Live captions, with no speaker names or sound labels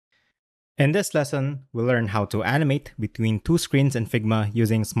In this lesson, we'll learn how to animate between two screens in Figma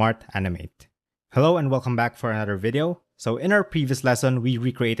using Smart Animate. Hello and welcome back for another video. So in our previous lesson, we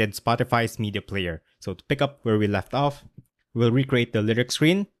recreated Spotify's media player. So to pick up where we left off, we'll recreate the lyric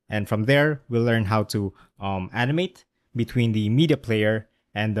screen, and from there, we'll learn how to animate between the media player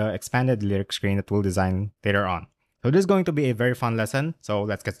and the expanded lyric screen that we'll design later on. So this is going to be a very fun lesson, so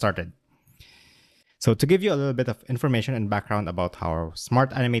let's get started. So to give you a little bit of information and background about how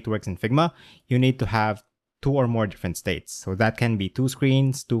Smart Animate works in Figma, you need to have two or more different states. So that can be two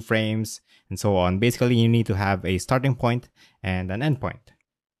screens, two frames, and so on. Basically, you need to have a starting point and an end point.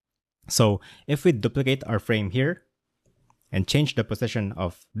 So if we duplicate our frame here and change the position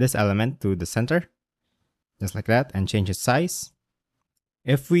of this element to the center, just like that, and change its size.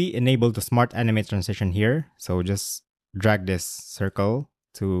 If we enable the Smart Animate transition here, so just drag this circle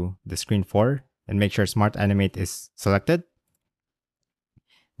to the screen 4, and make sure Smart Animate is selected.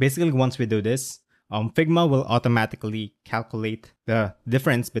 Basically, once we do this, Figma will automatically calculate the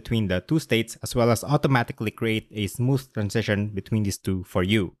difference between the two states, as well as automatically create a smooth transition between these two for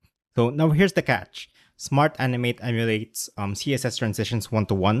you. So now here's the catch. Smart Animate emulates CSS transitions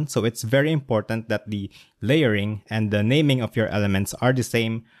one-to-one, so it's very important that the layering and the naming of your elements are the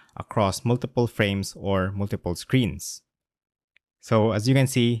same across multiple frames or multiple screens. So as you can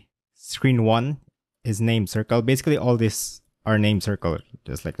see, screen 1 is named circle. Basically, all these are named circle,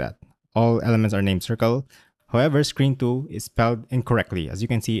 just like that. All elements are named circle. However, screen 2 is spelled incorrectly. As you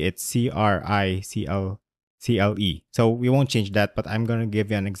can see, it's CRICLE. So we won't change that, but I'm going to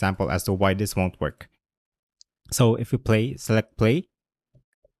give you an example as to why this won't work. So if we select play.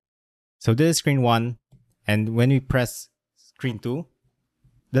 So this is screen 1. And when we press screen 2,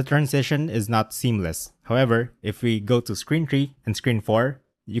 the transition is not seamless. However, if we go to screen 3 and screen 4,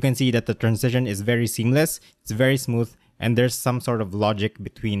 you can see that the transition is very seamless, it's very smooth, and there's some sort of logic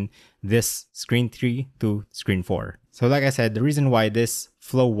between this screen 3 to screen 4. So like I said, the reason why this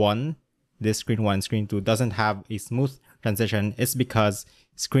flow 1, this screen 1, screen 2 doesn't have a smooth transition is because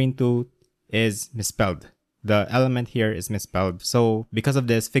screen 2 is misspelled. The element here is misspelled. So because of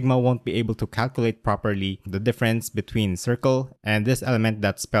this, Figma won't be able to calculate properly the difference between circle and this element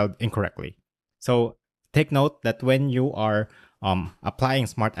that's spelled incorrectly. So take note that when you are applying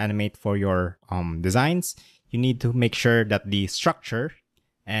Smart Animate for your designs, you need to make sure that the structure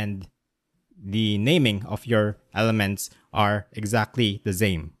and the naming of your elements are exactly the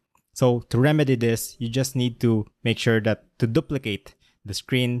same. So to remedy this, you just need to make sure that to duplicate the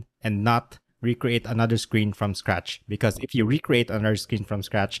screen and not recreate another screen from scratch. Because if you recreate another screen from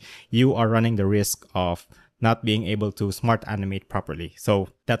scratch, you are running the risk of not being able to Smart Animate properly. So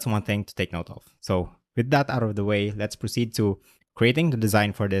that's one thing to take note of. So with that out of the way, let's proceed to creating the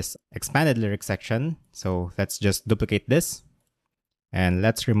design for this expanded lyric section. So let's just duplicate this and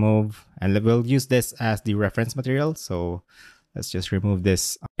let's remove, and we'll use this as the reference material. So let's just remove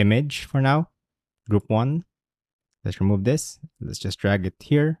this image for now. Group 1. Let's remove this. Let's just drag it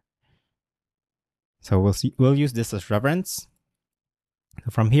here. So we'll use this as reference.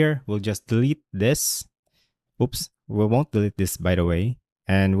 So from here, we'll just delete this. Oops, we won't delete this, by the way.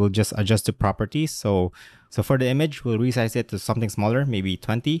 And we'll just adjust the properties. So for the image, we'll resize it to something smaller, maybe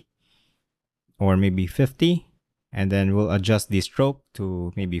 20 or maybe 50. And then we'll adjust the stroke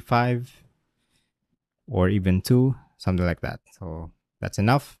to maybe 5 or even 2, something like that. So that's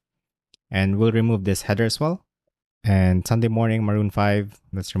enough. And we'll remove this header as well. And Sunday morning, maroon 5,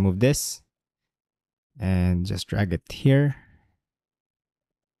 let's remove this and just drag it here.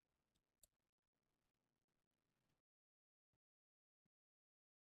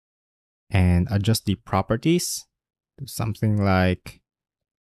 And adjust the properties to something like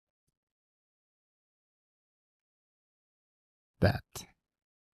that.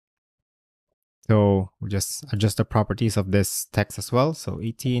 So we'll just adjust the properties of this text as well. So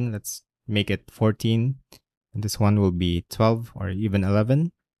 18, let's make it 14. And this one will be 12 or even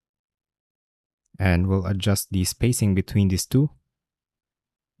 11. And we'll adjust the spacing between these two.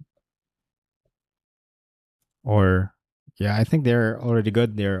 Or yeah, I think they're already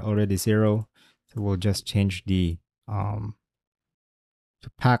good. They're already 0. So we'll just change the to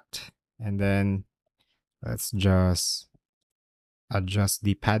packed, and then let's just adjust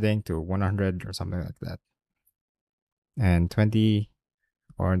the padding to 100 or something like that. And 20,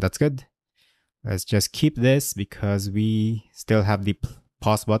 or that's good. Let's just keep this because we still have the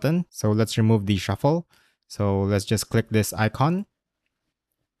pause button. So let's remove the shuffle. So let's just click this icon.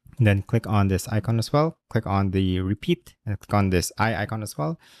 Then click on this icon as well. Click on the repeat and click on this eye icon as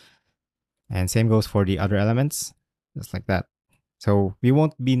well. And same goes for the other elements, just like that. So we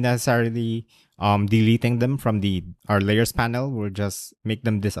won't be necessarily deleting them from our layers panel. We'll just make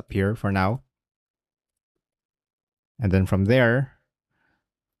them disappear for now. And then from there,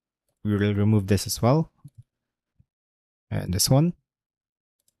 we will remove this as well. And this one,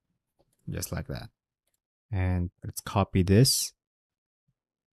 just like that. And let's copy this.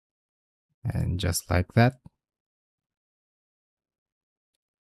 And just like that.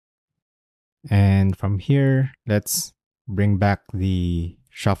 And from here, let's bring back the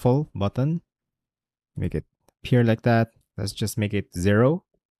shuffle button. Make it appear like that. Let's just make it 0.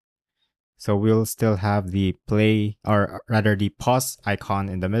 So we'll still have the play, or rather the pause icon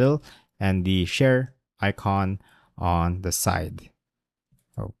in the middle and the share icon on the side.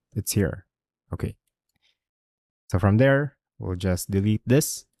 Oh, it's here. Okay. So from there, we'll just delete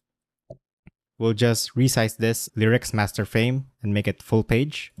this. We'll just resize this lyrics master frame and make it full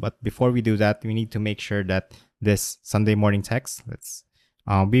page. But before we do that, we need to make sure that this Sunday morning text,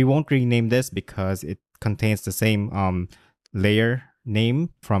 we won't rename this because it contains the same layer name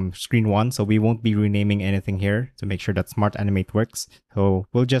from screen 1. So we won't be renaming anything here to make sure that Smart Animate works. So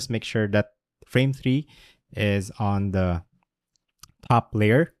we'll just make sure that frame 3 is on the top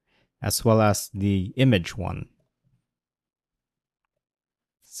layer as well as the image one.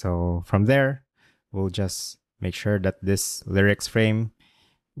 So from there, we'll just make sure that this lyrics frame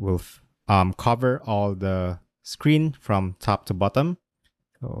will cover all the screen from top to bottom.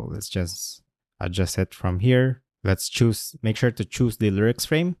 So let's just adjust it from here. Let's make sure to choose the lyrics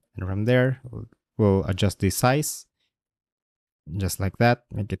frame. And from there, we'll adjust the size. Just like that,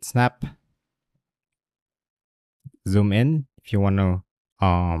 make it snap. Zoom in if you want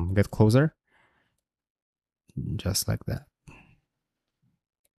to get closer. Just like that.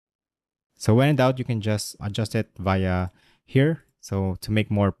 So when in doubt, you can just adjust it via here. So to make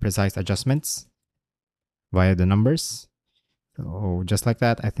more precise adjustments via the numbers. So just like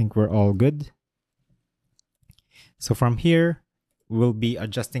that, I think we're all good. So from here, we'll be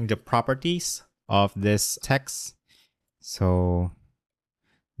adjusting the properties of this text. So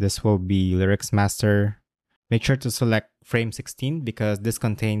this will be lyrics master. Make sure to select frame 16 because this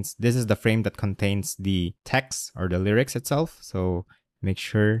is the frame that contains the text or the lyrics itself. So make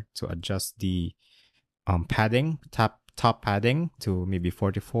sure to adjust the padding, top padding to maybe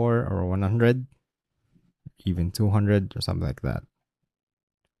 44 or 100, even 200 or something like that,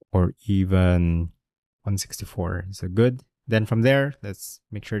 or even 164 is good. Then from there, let's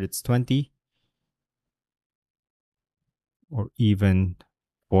make sure it's 20 or even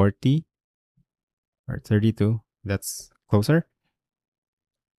 40 or 32. That's closer.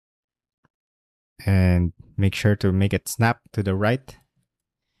 And make sure to make it snap to the right.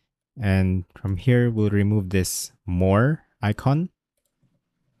 And from here, we'll remove this more icon.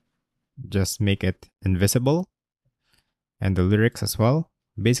 Just make it invisible. And the lyrics as well.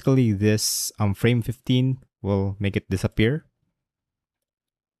 Basically, this frame 15 will make it disappear.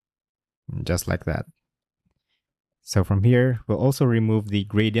 Just like that. So from here, we'll also remove the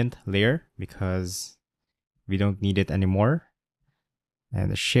gradient layer because we don't need it anymore.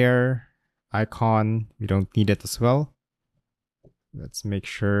 And the share icon, we don't need it as well. Let's make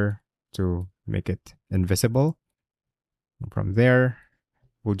sure to make it invisible. And from there,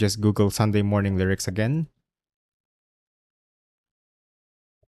 we'll just Google Sunday morning lyrics again.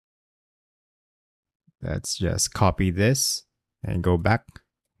 Let's just copy this and go back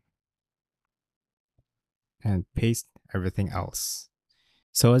and paste everything else.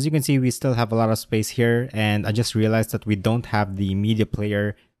 So as you can see, we still have a lot of space here, and I just realized that we don't have the media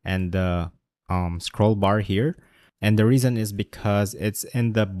player and the scroll bar here. And the reason is because it's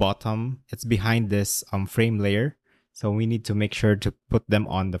in the bottom, it's behind this frame layer. So we need to make sure to put them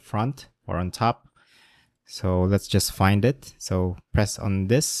on the front or on top. So let's just find it. So press on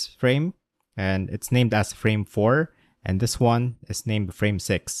this frame and it's named as frame 4. And this one is named frame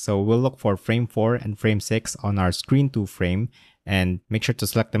 6. So we'll look for frame 4 and frame 6 on our screen 2 frame and make sure to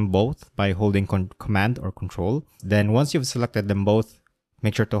select them both by holding command or control. Then once you've selected them both,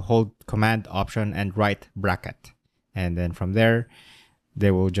 make sure to hold command, option, and right bracket. And then from there, they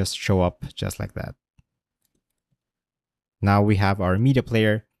will just show up just like that. Now we have our media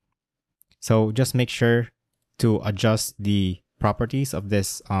player. So just make sure to adjust the properties of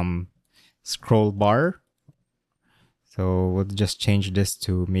this scroll bar. So we'll just change this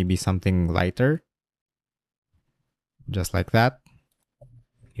to maybe something lighter. Just like that.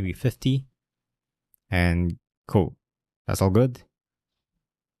 Maybe 50. And cool. That's all good.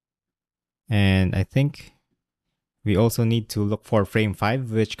 And I think we also need to look for frame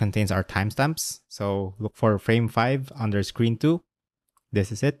 5, which contains our timestamps. So look for frame 5 under screen 2.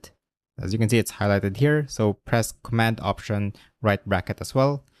 This is it. As you can see, it's highlighted here. So press Command Option right bracket as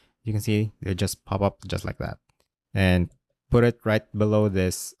well. You can see they just pop up just like that. And put it right below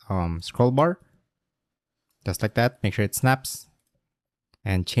this scroll bar. Just like that. Make sure it snaps.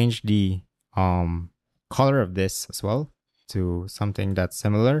 And change the color of this as well to something that's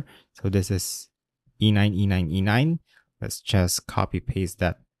similar. So this is E9, E9, E9. Let's just copy paste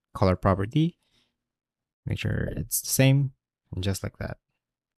that color property. Make sure it's the same, and just like that.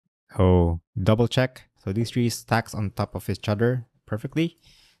 So double check. So these three stacks on top of each other perfectly.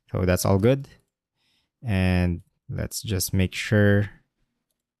 So that's all good. And let's just make sure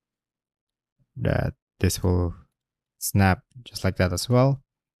that this will snap just like that as well.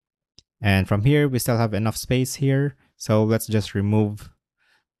 And from here, we still have enough space here. So let's just remove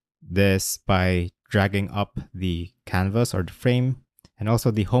this by dragging up the canvas or the frame. And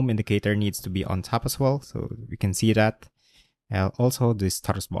also the home indicator needs to be on top as well. So we can see that. And also the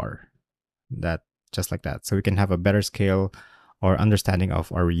status bar, that just like that. So we can have a better scale or understanding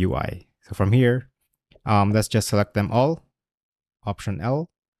of our UI. So from here, let's just select them all. Option L,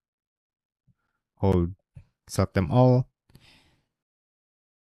 hold, select them all.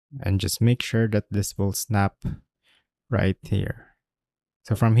 And just make sure that this will snap right here.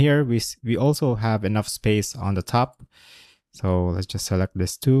 So from here, we also have enough space on the top. So let's just select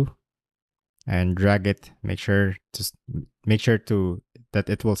this too and drag it. Make sure that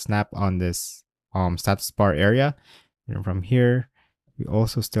it will snap on this status bar area. And from here, we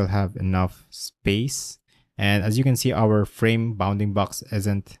also still have enough space. And as you can see, our frame bounding box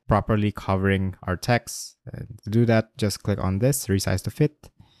isn't properly covering our text. And to do that, just click on this, resize to fit.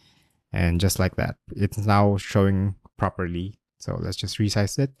 And just like that, it's now showing properly. So let's just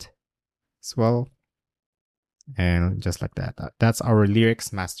resize it as well. And just like that, that's our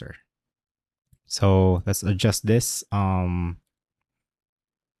lyrics master. So let's adjust this frame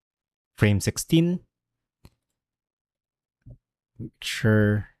 16. Make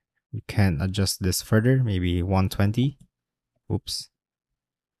sure we can adjust this further, maybe 120. Oops,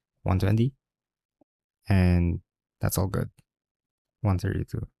 120. And that's all good.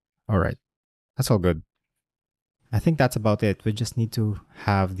 132. All right, that's all good. I think that's about it. We just need to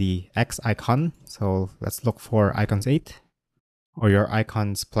have the X icon. So let's look for icons 8 or your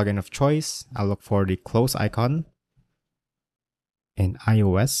icons plugin of choice. I'll look for the close icon in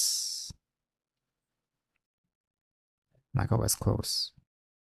iOS, macOS close.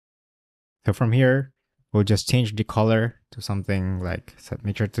 So from here, we'll just change the color to something like,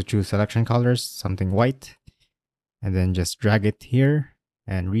 make sure to choose selection colors, something white, and then just drag it here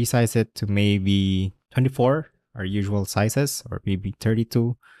and resize it to maybe 24, our usual sizes, or maybe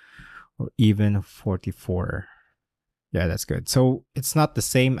 32 or even 44. Yeah, that's good. So it's not the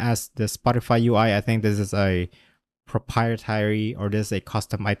same as the Spotify UI. I think this is a proprietary, or this is a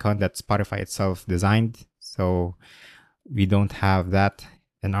custom icon that Spotify itself designed. So we don't have that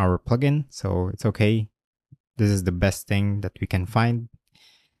in our plugin. So it's okay. This is the best thing that we can find.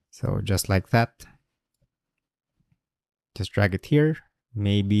 So just like that, just drag it here.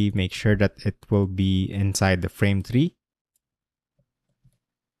 Maybe make sure that it will be inside the frame 3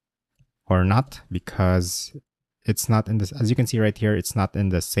 or not, because it's not in this, as you can see right here, it's not in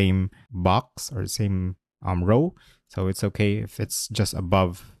the same box or the same row. So it's okay if it's just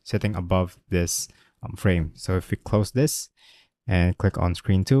above, sitting above this frame. So if we close this and click on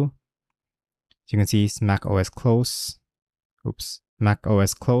screen 2, you can see Mac OS close. Oops, Mac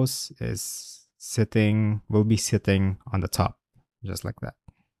OS close is will be sitting on the top, just like that.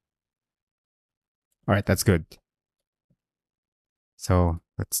 All right, that's good. So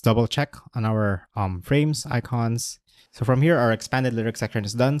let's double check on our frames, icons. So from here, our expanded lyrics section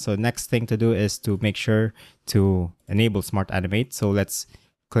is done. So next thing to do is to make sure to enable Smart Animate. So let's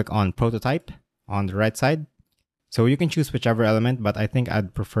click on Prototype on the right side. So you can choose whichever element, but I think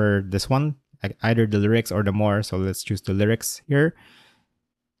I'd prefer this one, either the lyrics or the more. So let's choose the lyrics here.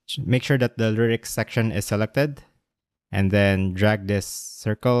 Make sure that the lyrics section is selected, and then drag this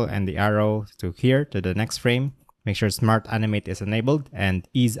circle and the arrow to here to the next frame. Make sure Smart Animate is enabled and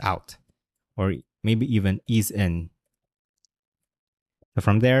ease out, or maybe even ease in. So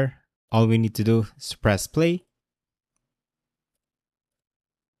from there, all we need to do is press play.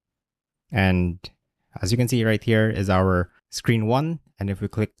 And as you can see right here is our screen 1. And if we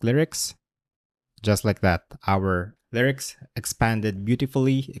click lyrics, just like that, our lyrics expanded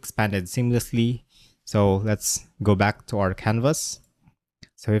beautifully, expanded seamlessly. So let's go back to our canvas.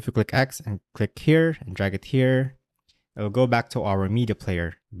 So if you click X and click here and drag it here, it'll go back to our media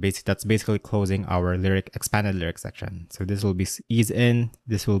player. That's basically closing our expanded lyric section. So this will be ease in,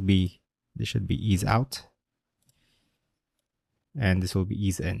 this should be ease out, and this will be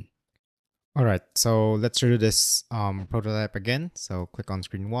ease in. All right, so let's do this prototype again. So click on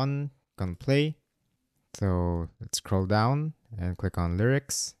screen 1, click on play. So let's scroll down and click on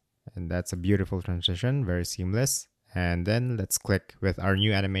lyrics. And that's a beautiful transition, very seamless. And then let's click with our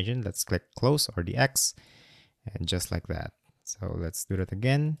new animation. Let's click close or the X, and just like that. So let's do that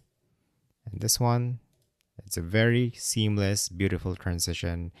again. And this one, it's a very seamless, beautiful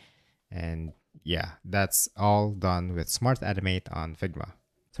transition. And yeah, that's all done with Smart Animate on Figma.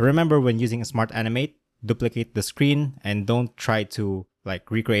 So remember, when using Smart Animate, duplicate the screen and don't try to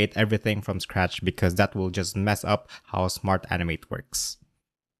recreate everything from scratch, because that will just mess up how Smart Animate works.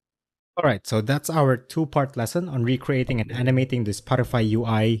 All right, so that's our two-part lesson on recreating and animating the Spotify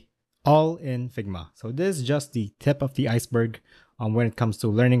UI all in Figma. So this is just the tip of the iceberg when it comes to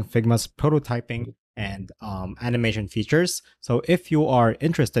learning Figma's prototyping and animation features. So if you are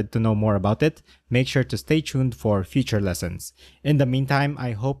interested to know more about it, make sure to stay tuned for future lessons. In the meantime,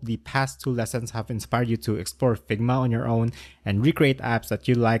 I hope the past two lessons have inspired you to explore Figma on your own and recreate apps that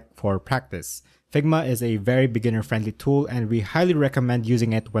you like for practice. Figma is a very beginner-friendly tool, and we highly recommend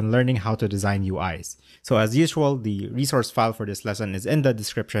using it when learning how to design UIs. So as usual, the resource file for this lesson is in the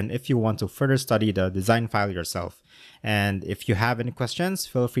description if you want to further study the design file yourself. And if you have any questions,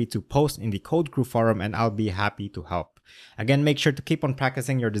 feel free to post in the Code Crew forum and I'll be happy to help. Again, make sure to keep on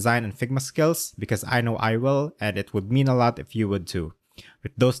practicing your design and Figma skills, because I know I will, and it would mean a lot if you would too.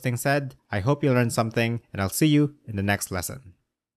 With those things said, I hope you learned something, and I'll see you in the next lesson.